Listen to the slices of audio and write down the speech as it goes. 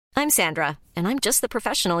I'm Sandra, and I'm just the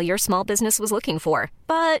professional your small business was looking for.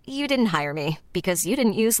 But you didn't hire me because you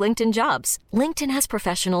didn't use LinkedIn Jobs. LinkedIn has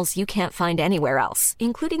professionals you can't find anywhere else,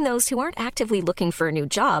 including those who aren't actively looking for a new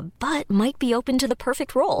job, but might be open to the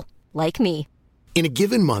perfect role, like me. In a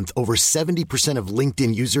given month, over 70% of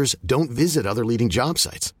LinkedIn users don't visit other leading job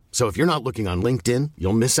sites. So if you're not looking on LinkedIn,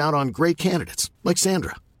 you'll miss out on great candidates like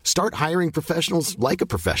Sandra. Start hiring professionals like a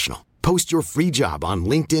professional. Post your free job on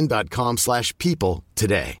linkedin.com/people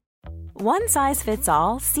today. One size fits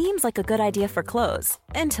all seems like a good idea for clothes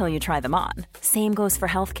until you try them on. Same goes for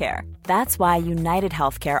healthcare. That's why United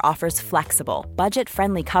Healthcare offers flexible,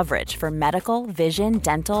 budget-friendly coverage for medical, vision,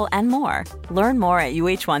 dental, and more. Learn more at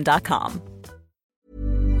uh1.com.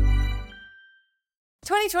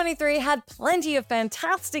 2023 had plenty of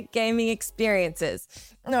fantastic gaming experiences.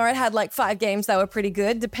 Or it had like 5 games that were pretty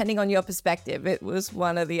good, depending on your perspective. It was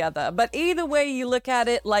one or the other. But either way you look at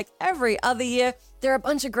it, like every other year, there are a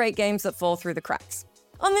bunch of great games that fall through the cracks.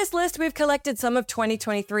 On this list, we've collected some of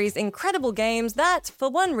 2023's incredible games that, for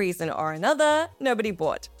one reason or another, nobody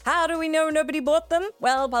bought. How do we know nobody bought them?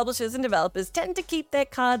 Well, publishers and developers tend to keep their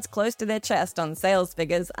cards close to their chest on sales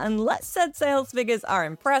figures unless said sales figures are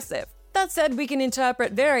impressive. That said, we can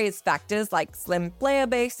interpret various factors like slim player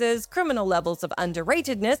bases, criminal levels of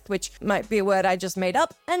underratedness, which might be a word I just made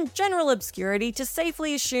up, and general obscurity to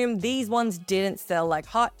safely assume these ones didn't sell like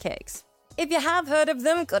hotcakes. If you have heard of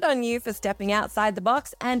them, good on you for stepping outside the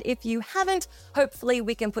box, and if you haven't, hopefully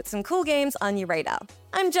we can put some cool games on your radar.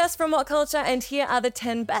 I'm Jess from What Culture, and here are the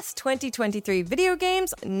 10 best 2023 video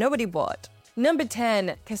games nobody bought. Number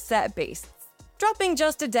 10, Cassette Beasts. Dropping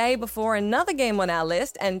just a day before another game on our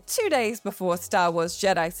list and 2 days before Star Wars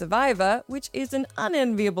Jedi Survivor, which is an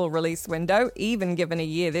unenviable release window, even given a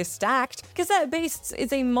year this stacked, Cassette Beasts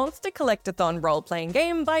is a monster collectathon role-playing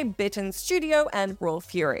game by Bitten Studio and Raw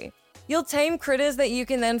Fury. You'll tame critters that you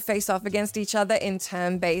can then face off against each other in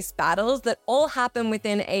turn-based battles that all happen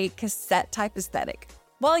within a cassette-type aesthetic.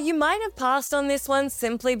 While you might have passed on this one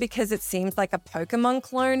simply because it seems like a Pokemon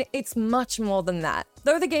clone, it's much more than that.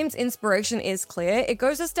 Though the game's inspiration is clear, it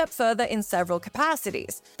goes a step further in several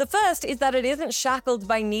capacities. The first is that it isn't shackled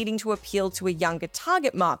by needing to appeal to a younger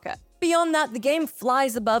target market. Beyond that, the game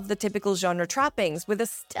flies above the typical genre trappings with a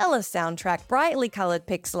stellar soundtrack, brightly colored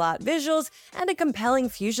pixel art visuals, and a compelling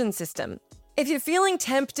fusion system. If you're feeling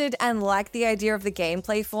tempted and like the idea of the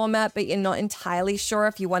gameplay format, but you're not entirely sure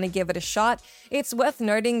if you want to give it a shot, it's worth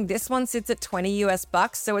noting this one sits at $20 US,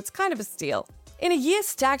 so it's kind of a steal. In a year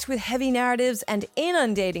stacked with heavy narratives and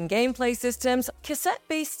inundating gameplay systems, Cassette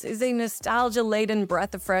Beasts is a nostalgia-laden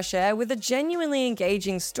breath of fresh air with a genuinely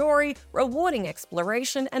engaging story, rewarding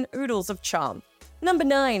exploration, and oodles of charm. Number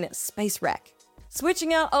 9, Space Wreck.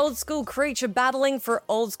 Switching out old-school creature battling for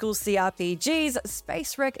old-school CRPGs,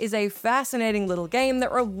 Space Wreck is a fascinating little game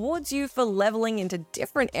that rewards you for leveling into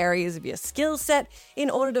different areas of your skill set in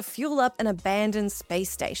order to fuel up an abandoned space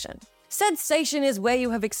station. Said station is where you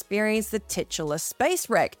have experienced the titular space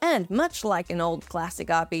wreck, and much like an old classic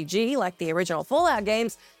RPG like the original Fallout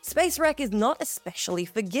games, Space Wreck is not especially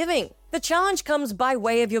forgiving. The challenge comes by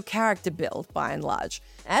way of your character build, by and large,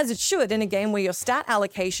 as it should in a game where your stat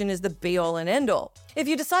allocation is the be-all and end-all. If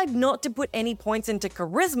you decide not to put any points into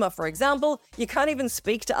charisma, for example, you can't even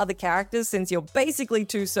speak to other characters since you're basically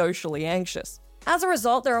too socially anxious. As a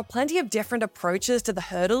result, there are plenty of different approaches to the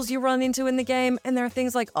hurdles you run into in the game, and there are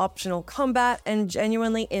things like optional combat and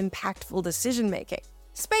genuinely impactful decision-making.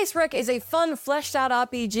 Space Wreck is a fun, fleshed-out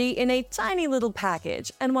RPG in a tiny little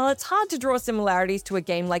package, and while it's hard to draw similarities to a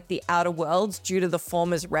game like The Outer Worlds due to the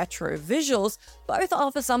former's retro visuals, both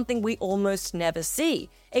offer something we almost never see: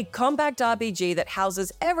 a compact RPG that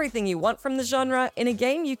houses everything you want from the genre in a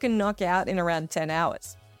game you can knock out in around 10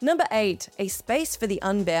 hours. Number 8, A Space for the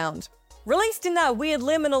Unbound. Released in that weird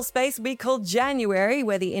liminal space we call January,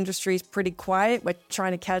 where the industry's pretty quiet, we're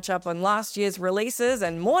trying to catch up on last year's releases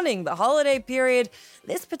and mourning the holiday period,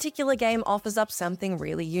 this particular game offers up something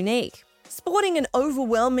really unique. Sporting an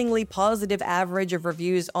overwhelmingly positive average of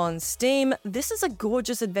reviews on Steam, this is a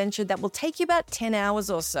gorgeous adventure that will take you about 10 hours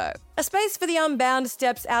or so. A Space for the Unbound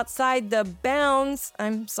steps outside the bounds,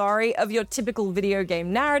 of your typical video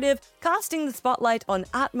game narrative, casting the spotlight on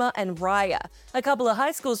Atma and Raya, a couple of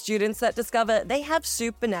high school students that discover they have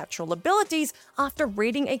supernatural abilities after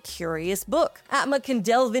reading a curious book. Atma can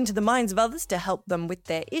delve into the minds of others to help them with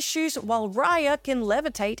their issues, while Raya can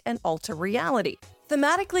levitate and alter reality.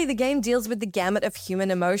 Thematically, the game deals with the gamut of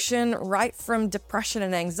human emotion, right from depression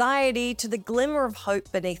and anxiety to the glimmer of hope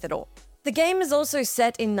beneath it all. The game is also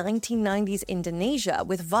set in 1990s Indonesia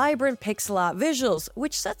with vibrant pixel art visuals,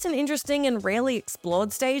 which sets an interesting and rarely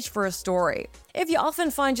explored stage for a story. If you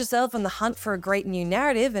often find yourself on the hunt for a great new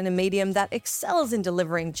narrative in a medium that excels in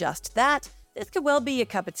delivering just that, this could well be your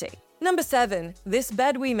cup of tea. Number 7. This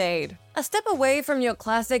Bed We Made. A step away from your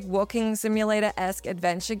classic walking simulator-esque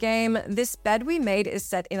adventure game, This Bed We Made is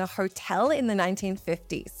set in a hotel in the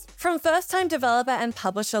 1950s. From first-time developer and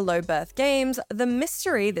publisher Low Birth Games, the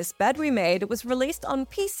mystery This Bed We Made was released on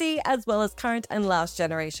PC as well as current and last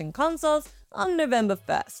generation consoles on November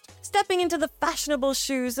 1st. Stepping into the fashionable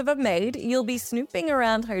shoes of a maid, you'll be snooping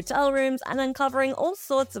around hotel rooms and uncovering all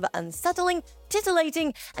sorts of unsettling,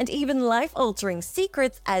 titillating, and even life-altering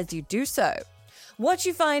secrets as you do so. What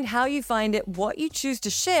you find, how you find it, what you choose to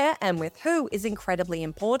share, and with who is incredibly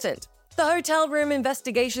important. The hotel room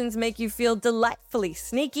investigations make you feel delightfully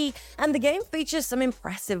sneaky, and the game features some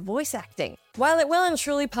impressive voice acting. While it well and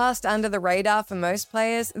truly passed under the radar for most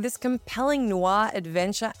players, this compelling noir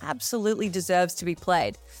adventure absolutely deserves to be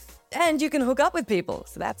played. And you can hook up with people,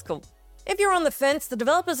 so that's cool. If you're on the fence, the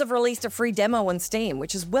developers have released a free demo on Steam,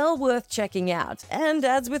 which is well worth checking out. And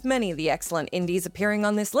as with many of the excellent indies appearing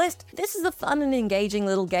on this list, this is a fun and engaging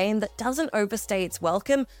little game that doesn't overstay its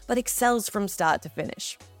welcome, but excels from start to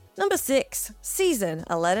finish. Number 6. Season,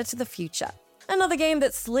 A Letter to the Future. Another game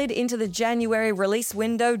that slid into the January release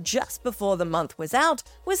window just before the month was out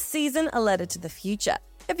was Season, A Letter to the Future.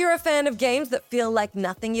 If you're a fan of games that feel like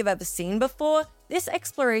nothing you've ever seen before, this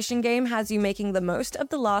exploration game has you making the most of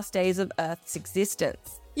the last days of Earth's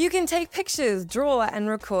existence. You can take pictures, draw, and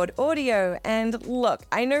record audio, and look,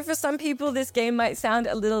 I know for some people this game might sound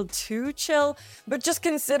a little too chill, but just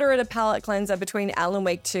consider it a palate cleanser between Alan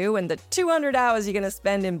Wake 2 and the 200 hours you're going to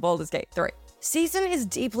spend in Baldur's Gate 3. Season is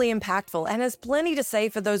deeply impactful and has plenty to say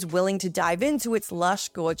for those willing to dive into its lush,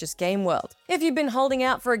 gorgeous game world. If you've been holding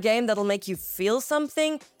out for a game that'll make you feel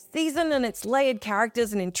something, Season and its layered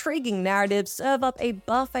characters and intriguing narrative serve up a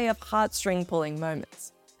buffet of heartstring-pulling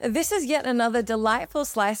moments. This is yet another delightful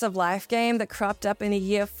slice of life game that cropped up in a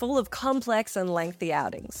year full of complex and lengthy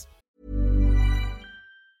outings.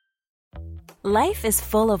 Life is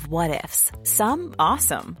full of what-ifs. Some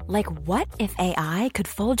awesome, like what if AI could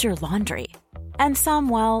fold your laundry? And some,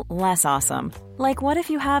 well, less awesome, like what if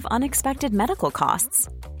you have unexpected medical costs?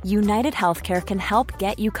 United Healthcare can help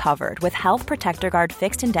get you covered with Health Protector Guard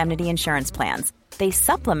fixed indemnity insurance plans. They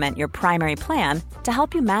supplement your primary plan to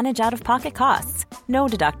help you manage out-of-pocket costs. No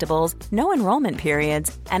deductibles, no enrollment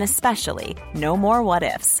periods, and especially no more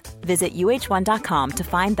what-ifs. Visit uh1.com to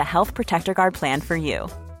find the Health Protector Guard plan for you.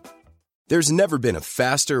 There's never been a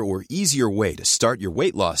faster or easier way to start your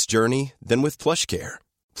weight loss journey than with PlushCare.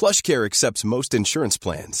 PlushCare accepts most insurance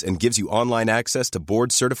plans and gives you online access to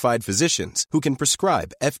board-certified physicians who can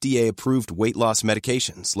prescribe FDA-approved weight loss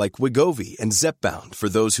medications like Wegovy and Zepbound for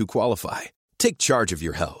those who qualify. Take charge of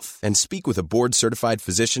your health and speak with a board-certified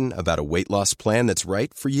physician about a weight loss plan that's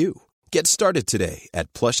right for you. Get started today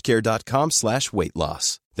at plushcare.com/weight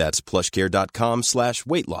loss. That's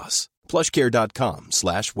plushcare.com/weight loss.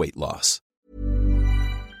 plushcare.com/weight loss.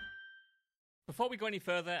 Before we go any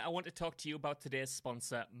further, I want to talk to you about today's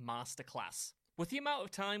sponsor, Masterclass. With the amount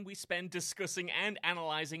of time we spend discussing and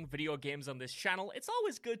analysing video games on this channel, it's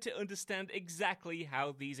always good to understand exactly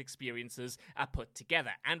how these experiences are put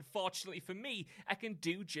together. And fortunately for me, I can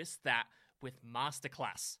do just that with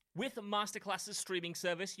Masterclass. With Masterclass's streaming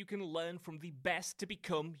service, you can learn from the best to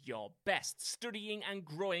become your best, studying and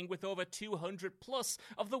growing with over 200 plus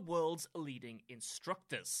of the world's leading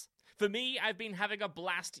instructors. For me, I've been having a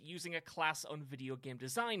blast using a class on video game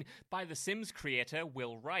design by The Sims creator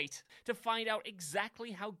Will Wright to find out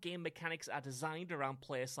exactly how game mechanics are designed around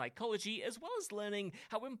player psychology, as well as learning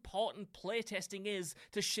how important playtesting is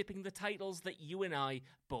to shipping the titles that you and I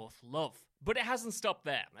both love. But it hasn't stopped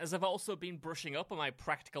there, as I've also been brushing up on my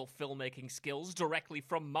practical filmmaking skills directly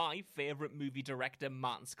from my favourite movie director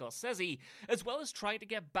Martin Scorsese, as well as trying to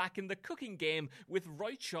get back in the cooking game with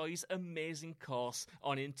Roy Choi's amazing course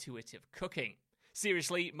on intuitive cooking.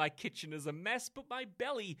 Seriously, my kitchen is a mess, but my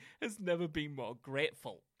belly has never been more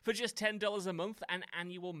grateful. For just $10 a month, an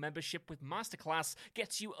annual membership with Masterclass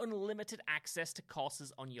gets you unlimited access to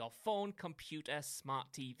courses on your phone, computer, smart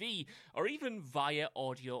TV, or even via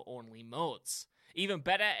audio-only modes. Even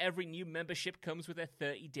better, every new membership comes with a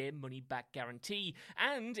 30-day money-back guarantee,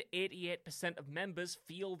 and 88% of members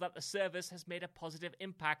feel that the service has made a positive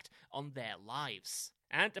impact on their lives.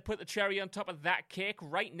 And to put the cherry on top of that cake,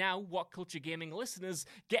 right now, What Culture Gaming listeners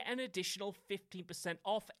get an additional 15%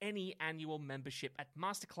 off any annual membership at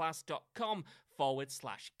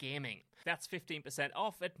masterclass.com/gaming. That's 15%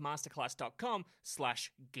 off at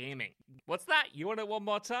masterclass.com/gaming. What's that? You want it one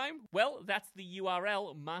more time? Well, that's the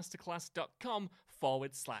URL,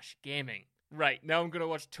 masterclass.com/gaming. Right, now I'm going to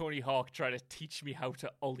watch Tony Hawk try to teach me how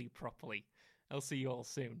to ollie properly. I'll see you all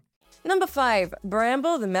soon. Number 5,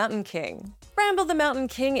 Bramble the Mountain King. Bramble the Mountain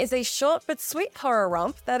King is a short but sweet horror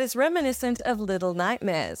romp that is reminiscent of Little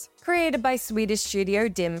Nightmares. Created by Swedish studio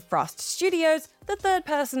Dim Frost Studios, the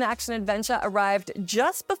third-person action-adventure arrived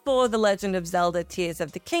just before The Legend of Zelda Tears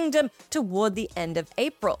of the Kingdom toward the end of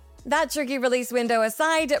April. That tricky release window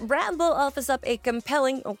aside, Bramble offers up a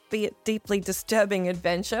compelling, albeit deeply disturbing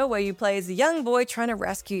adventure where you play as a young boy trying to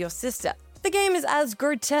rescue your sister. The game is as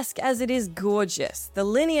grotesque as it is gorgeous. The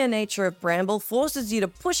linear nature of Bramble forces you to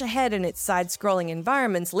push ahead in its side-scrolling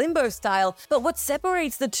environments, Limbo style, but what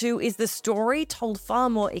separates the two is the story told far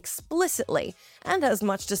more explicitly, and has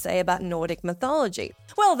much to say about Nordic mythology.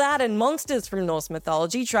 Well, that and monsters from Norse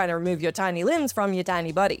mythology trying to remove your tiny limbs from your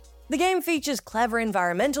tiny body. The game features clever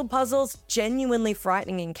environmental puzzles, genuinely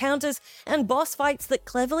frightening encounters, and boss fights that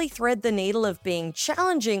cleverly thread the needle of being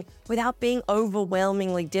challenging without being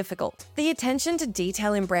overwhelmingly difficult. The attention to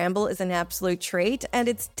detail in Bramble is an absolute treat, and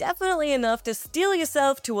it's definitely enough to steel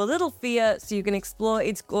yourself to a little fear so you can explore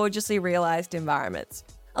its gorgeously realized environments.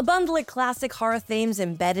 A bundle of classic horror themes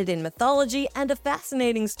embedded in mythology and a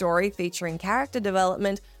fascinating story featuring character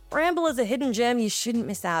development, Bramble is a hidden gem you shouldn't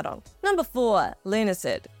miss out on. Number 4,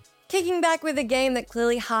 Lunacid. Kicking back with a game that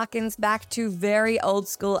clearly harkens back to very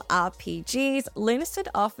old-school RPGs, Lunacid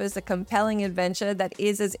offers a compelling adventure that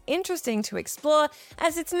is as interesting to explore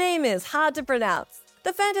as its name is hard to pronounce.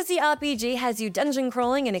 The fantasy RPG has you dungeon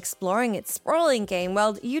crawling and exploring its sprawling game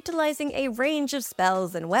world, utilizing a range of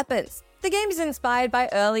spells and weapons. The game is inspired by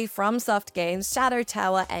early FromSoft games Shadow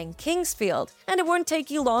Tower and Kingsfield, and it won't take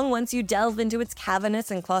you long once you delve into its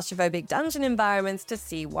cavernous and claustrophobic dungeon environments to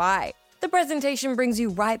see why. The presentation brings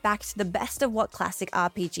you right back to the best of what classic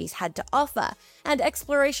RPGs had to offer, and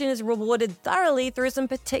exploration is rewarded thoroughly through some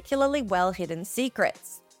particularly well-hidden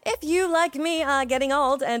secrets. If you, like me, are getting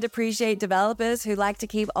old and appreciate developers who like to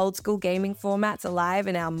keep old-school gaming formats alive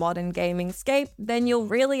in our modern gaming scape, then you'll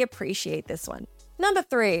really appreciate this one. Number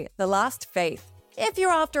 3, The Last Faith. If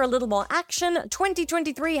you're after a little more action,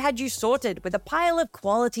 2023 had you sorted with a pile of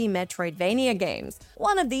quality Metroidvania games,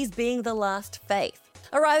 one of these being The Last Faith.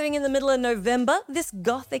 Arriving in the middle of November, this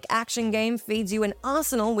gothic action game feeds you an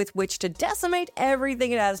arsenal with which to decimate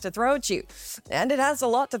everything it has to throw at you. And it has a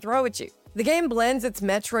lot to throw at you. The game blends its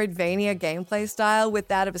Metroidvania gameplay style with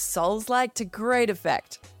that of Souls-like to great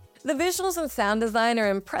effect. The visuals and sound design are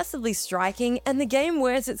impressively striking, and the game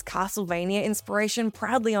wears its Castlevania inspiration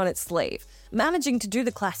proudly on its sleeve, managing to do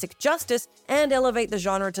the classic justice and elevate the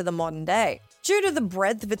genre to the modern day. Due to the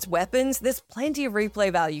breadth of its weapons, there's plenty of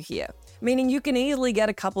replay value here, meaning you can easily get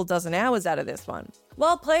a couple dozen hours out of this one.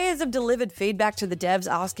 While players have delivered feedback to the devs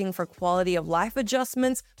asking for quality of life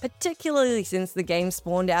adjustments, particularly since the game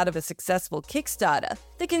spawned out of a successful Kickstarter,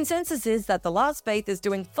 the consensus is that The Last Faith is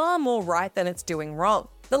doing far more right than it's doing wrong.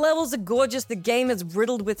 The levels are gorgeous, the game is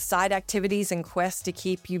riddled with side activities and quests to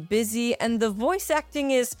keep you busy, and the voice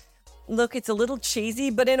acting is, look, it's a little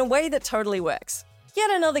cheesy, but in a way that totally works. Yet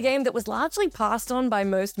another game that was largely passed on by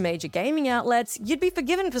most major gaming outlets, you'd be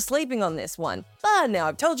forgiven for sleeping on this one. But now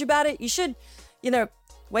I've told you about it, you should,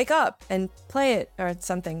 wake up and play it or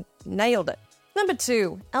something. Nailed it. Number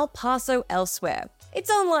 2, El Paso Elsewhere. It's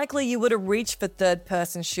unlikely you would have reached for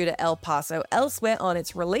third-person shooter El Paso Elsewhere on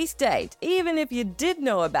its release date, even if you did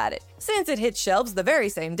know about it, since it hit shelves the very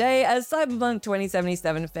same day as Cyberpunk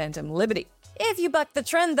 2077 Phantom Liberty. If you bucked the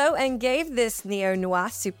trend, though, and gave this neo-noir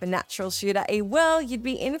supernatural shooter a whirl, you'd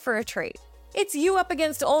be in for a treat. It's you up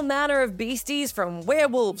against all manner of beasties, from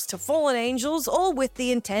werewolves to fallen angels, all with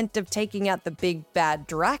the intent of taking out the big bad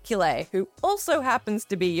Dracula, who also happens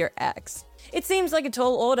to be your ex. It seems like a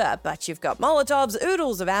tall order, but you've got Molotovs,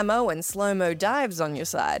 oodles of ammo, and slow-mo dives on your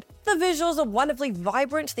side. The visuals are wonderfully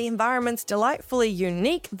vibrant, the environment's delightfully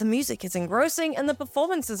unique, the music is engrossing, and the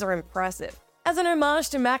performances are impressive. As an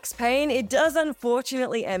homage to Max Payne, it does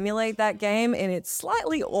unfortunately emulate that game in its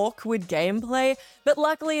slightly awkward gameplay, but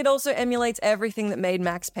luckily it also emulates everything that made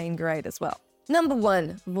Max Payne great as well. Number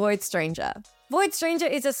 1, Void Stranger. Void Stranger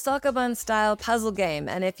is a Sokoban-style puzzle game,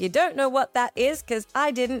 and if you don't know what that is, because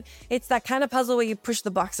I didn't, it's that kind of puzzle where you push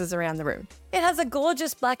the boxes around the room. It has a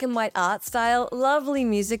gorgeous black and white art style, lovely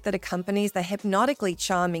music that accompanies the hypnotically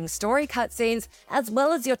charming story cutscenes, as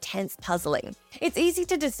well as your tense puzzling. It's easy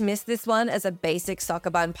to dismiss this one as a basic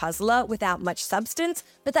Sokoban puzzler without much substance,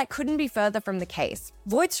 but that couldn't be further from the case.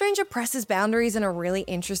 Void Stranger presses boundaries in a really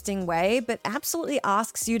interesting way, but absolutely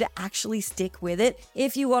asks you to actually stick with it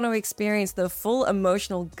if you want to experience the full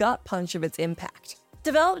emotional gut punch of its impact.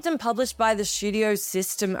 Developed and published by the studio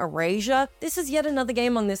System Erasure, this is yet another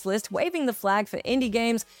game on this list waving the flag for indie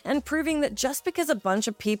games and proving that just because a bunch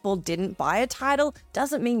of people didn't buy a title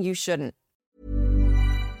doesn't mean you shouldn't.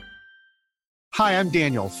 Hi, I'm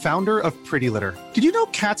Daniel, founder of Pretty Litter. Did you know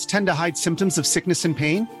cats tend to hide symptoms of sickness and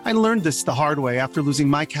pain? I learned this the hard way after losing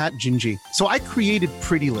my cat, Gingy. So I created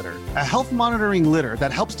Pretty Litter, a health monitoring litter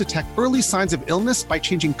that helps detect early signs of illness by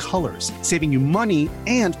changing colors, saving you money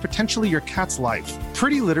and potentially your cat's life.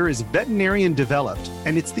 Pretty Litter is veterinarian developed,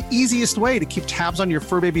 and it's the easiest way to keep tabs on your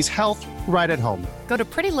fur baby's health right at home. Go to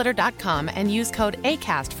prettylitter.com and use code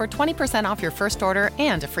ACAST for 20% off your first order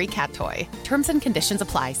and a free cat toy. Terms and conditions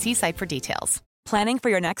apply. See site for details. Planning for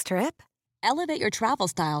your next trip? Elevate your travel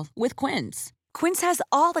style with Quince. Quince has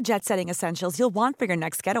all the jet-setting essentials you'll want for your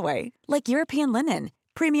next getaway, like European linen,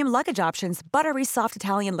 premium luggage options, buttery soft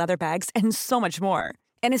Italian leather bags, and so much more.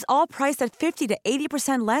 And is all priced at 50 to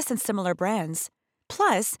 80% less than similar brands.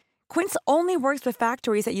 Plus, Quince only works with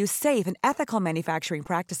factories that use safe and ethical manufacturing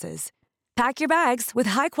practices. Pack your bags with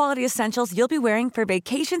high-quality essentials you'll be wearing for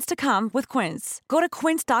vacations to come with Quince. Go to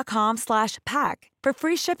quince.com/pack for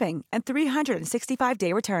free shipping and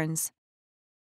 365-day returns.